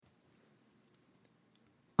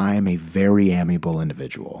I am a very amiable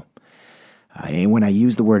individual. And when I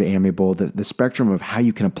use the word amiable, the spectrum of how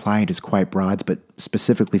you can apply it is quite broad, but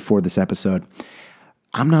specifically for this episode,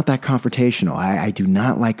 I'm not that confrontational. I do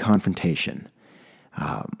not like confrontation.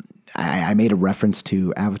 I made a reference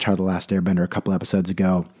to Avatar: The Last Airbender a couple episodes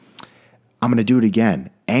ago. I'm going to do it again.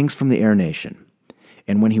 Aang's from the Air Nation.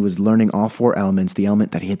 And when he was learning all four elements, the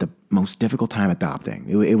element that he had the most difficult time adopting,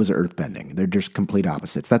 it was earthbending. They're just complete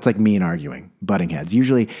opposites. That's like me and arguing, butting heads.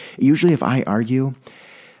 Usually if I argue,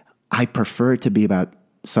 I prefer it to be about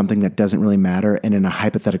something that doesn't really matter and in a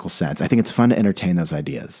hypothetical sense. I think it's fun to entertain those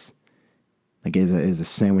ideas. Like, is a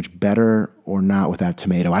sandwich better or not without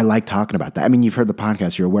tomato? I like talking about that. I mean, you've heard the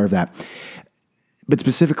podcast, you're aware of that. But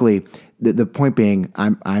specifically, the point being,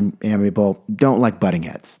 I'm amiable, don't like butting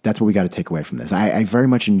heads. That's what we got to take away from this. I very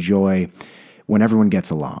much enjoy when everyone gets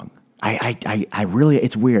along. I really,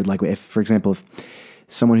 it's weird. Like, if, for example, if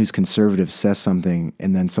someone who's conservative says something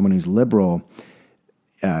and then someone who's liberal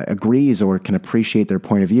agrees or can appreciate their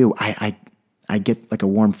point of view, I get like a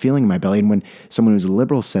warm feeling in my belly. And when someone who's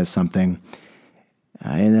liberal says something,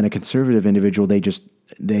 and then a conservative individual,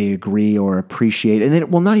 they agree or appreciate, and then,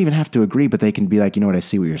 well, not even have to agree, but they can be like, you know what, I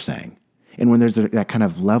see what you're saying. And when there's that kind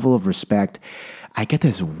of level of respect, I get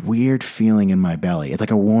this weird feeling in my belly. It's like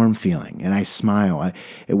a warm feeling, and I smile.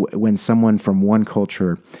 When someone from one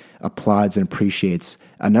culture applauds and appreciates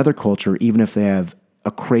another culture, even if they have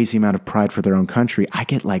a crazy amount of pride for their own country, I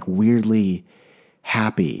get like weirdly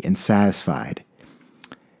happy and satisfied.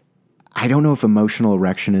 I don't know if emotional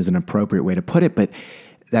erection is an appropriate way to put it, but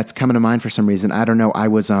that's coming to mind for some reason. I don't know. I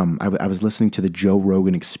was listening to the Joe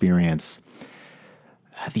Rogan Experience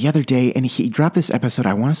the other day, and he dropped this episode,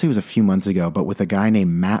 I want to say it was a few months ago, but with a guy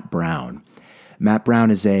named Matt Brown. Matt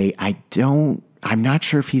Brown is I'm not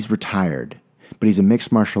sure if he's retired, but he's a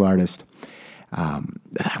mixed martial artist. I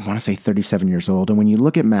want to say 37 years old. And when you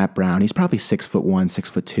look at Matt Brown, he's probably 6'1",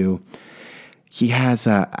 6'2". He has,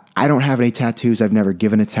 I don't have any tattoos. I've never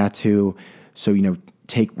given a tattoo. So,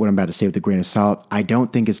 take what I'm about to say with a grain of salt. I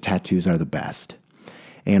don't think his tattoos are the best.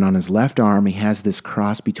 And on his left arm, he has this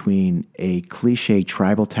cross between a cliche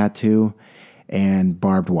tribal tattoo and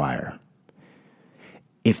barbed wire.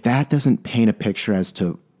 If that doesn't paint a picture as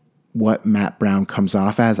to what Matt Brown comes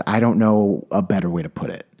off as, I don't know a better way to put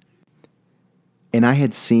it. And I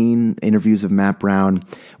had seen interviews of Matt Brown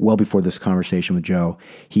well before this conversation with Joe.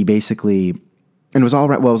 He basically, and it was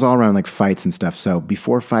all around like fights and stuff. So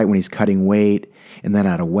before fight, when he's cutting weight, and then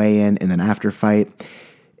at a weigh-in, and then after fight.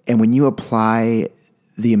 And when you apply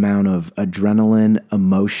the amount of adrenaline,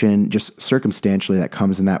 emotion, just circumstantially that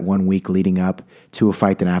comes in that 1 week leading up to a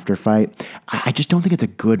fight than after fight, I just don't think it's a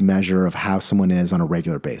good measure of how someone is on a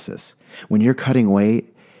regular basis. When you're cutting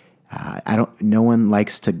weight, no one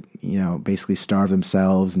likes to, basically starve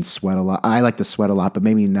themselves and sweat a lot. I like to sweat a lot, but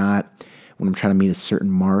maybe not when I'm trying to meet a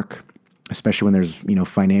certain mark, especially when there's,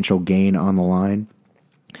 financial gain on the line.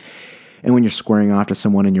 And when you're squaring off to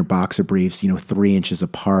someone in your boxer briefs, 3 inches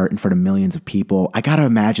apart in front of millions of people, I got to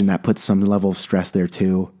imagine that puts some level of stress there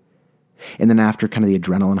too. And then after kind of the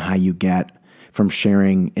adrenaline high you get from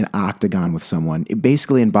sharing an octagon with someone,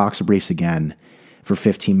 basically in boxer briefs again for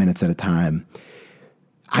 15 minutes at a time,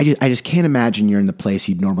 I just can't imagine you're in the place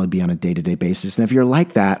you'd normally be on a day-to-day basis. And if you're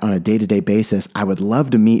like that on a day-to-day basis, I would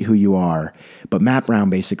love to meet who you are. But Matt Brown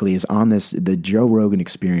basically is on the Joe Rogan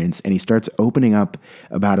Experience, and he starts opening up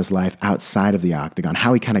about his life outside of the octagon,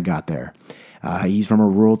 how he kind of got there. He's from a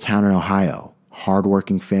rural town in Ohio,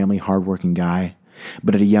 hardworking family, hardworking guy.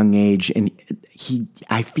 But at a young age, and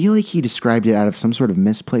I feel like he described it out of some sort of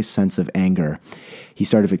misplaced sense of anger. He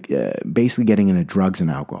started basically getting into drugs and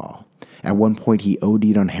alcohol. At one point, he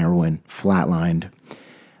OD'd on heroin, flatlined.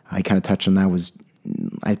 I kind of touched on that.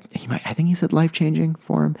 I think he said life-changing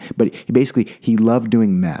for him. But he loved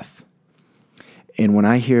doing meth. And when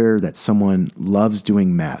I hear that someone loves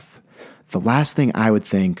doing meth, the last thing I would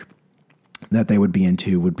think that they would be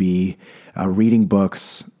into would be reading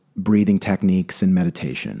books, breathing techniques, and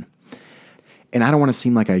meditation. And I don't want to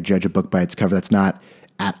seem like I judge a book by its cover. That's not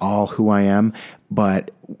at all who I am.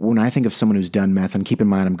 But when I think of someone who's done meth, and keep in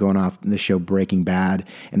mind I'm going off the show Breaking Bad,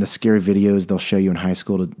 and the scary videos they'll show you in high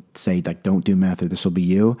school to say, like, don't do meth or this will be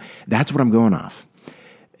you, that's what I'm going off.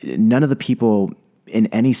 None of the people in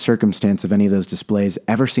any circumstance of any of those displays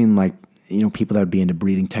ever seen people that would be into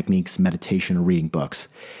breathing techniques, meditation, or reading books.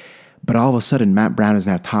 But all of a sudden, Matt Brown is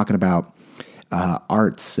now talking about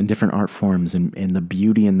arts and different art forms and the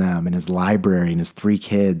beauty in them, and his library and his 3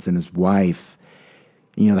 kids and his wife,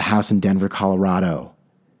 the house in Denver, Colorado.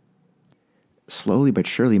 Slowly but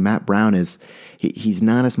surely, Matt Brown he's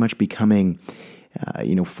not as much becoming,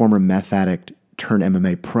 former meth addict turned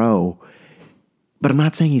MMA pro. But I'm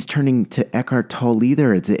not saying he's turning to Eckhart Tolle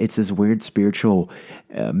either. It's this weird spiritual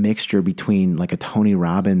mixture between like a Tony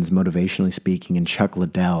Robbins, motivationally speaking, and Chuck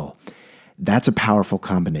Liddell. That's a powerful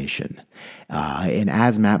combination. And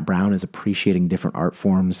as Matt Brown is appreciating different art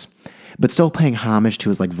forms, but still paying homage to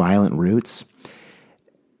his like violent roots,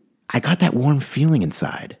 I got that warm feeling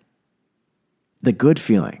inside. The good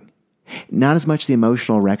feeling. Not as much the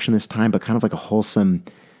emotional erection this time, but kind of like a wholesome,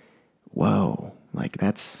 whoa, like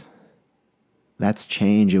that's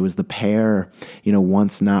change. It was the pear,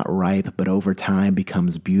 once not ripe, but over time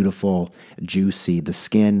becomes beautiful, juicy, the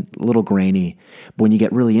skin a little grainy. But when you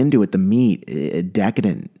get really into it, the meat,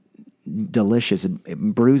 decadent, delicious. It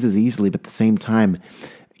bruises easily, but at the same time,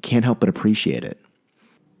 can't help but appreciate it.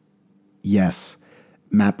 Yes,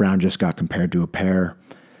 Matt Brown just got compared to a pear.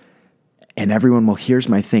 And everyone, well, here's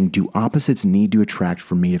my thing. Do opposites need to attract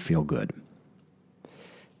for me to feel good?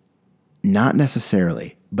 Not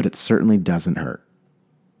necessarily, but it certainly doesn't hurt.